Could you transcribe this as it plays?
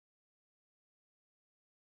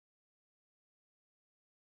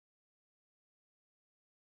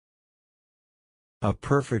A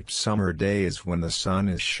perfect summer day is when the sun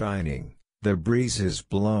is shining, the breeze is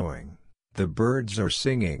blowing, the birds are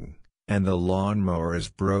singing, and the lawnmower is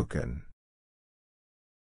broken.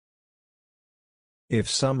 If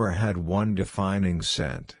summer had one defining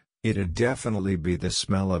scent, it'd definitely be the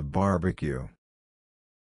smell of barbecue.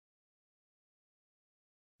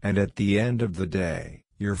 And at the end of the day,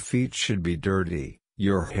 your feet should be dirty,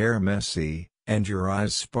 your hair messy, and your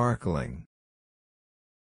eyes sparkling.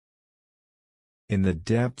 In the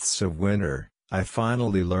depths of winter, I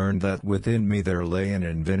finally learned that within me there lay an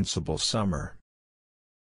invincible summer.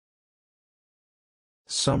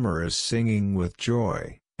 Summer is singing with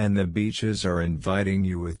joy, and the beaches are inviting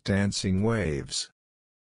you with dancing waves.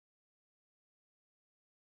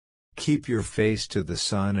 Keep your face to the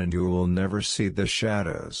sun and you will never see the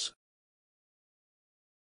shadows.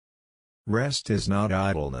 Rest is not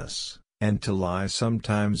idleness, and to lie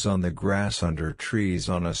sometimes on the grass under trees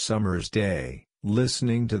on a summer's day,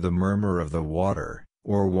 listening to the murmur of the water,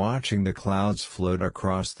 or watching the clouds float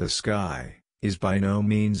across the sky, is by no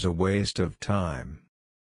means a waste of time.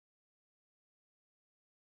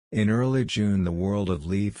 In early June the world of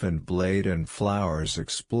leaf and blade and flowers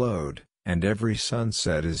explode, and every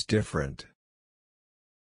sunset is different.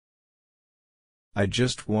 I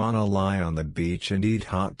just wanna lie on the beach and eat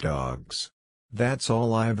hot dogs. That's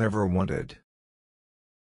all I've ever wanted.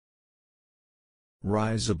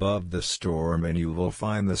 Rise above the storm and you will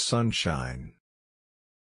find the sunshine.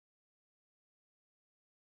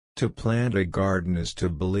 To plant a garden is to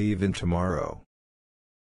believe in tomorrow.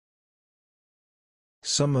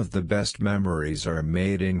 Some of the best memories are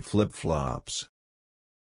made in flip-flops.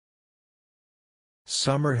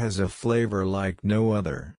 Summer has a flavor like no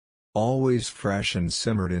other, always fresh and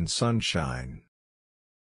simmered in sunshine.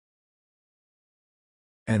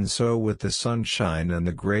 And so with the sunshine and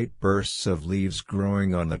the great bursts of leaves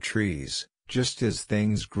growing on the trees, just as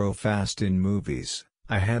things grow fast in movies,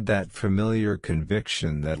 I had that familiar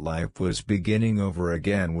conviction that life was beginning over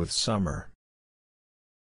again with summer.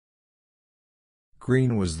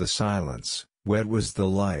 Green was the silence, wet was the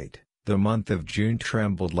light, the month of June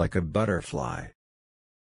trembled like a butterfly.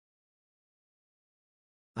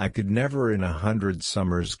 I could never in 100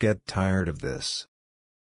 summers get tired of this.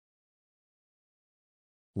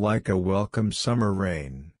 Like a welcome summer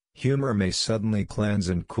rain, humor may suddenly cleanse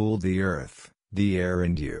and cool the earth, the air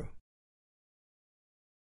and you.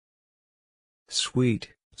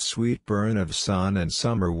 Sweet, sweet burn of sun and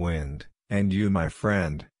summer wind, and you my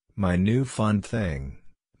friend, my new fun thing,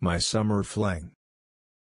 my summer fling.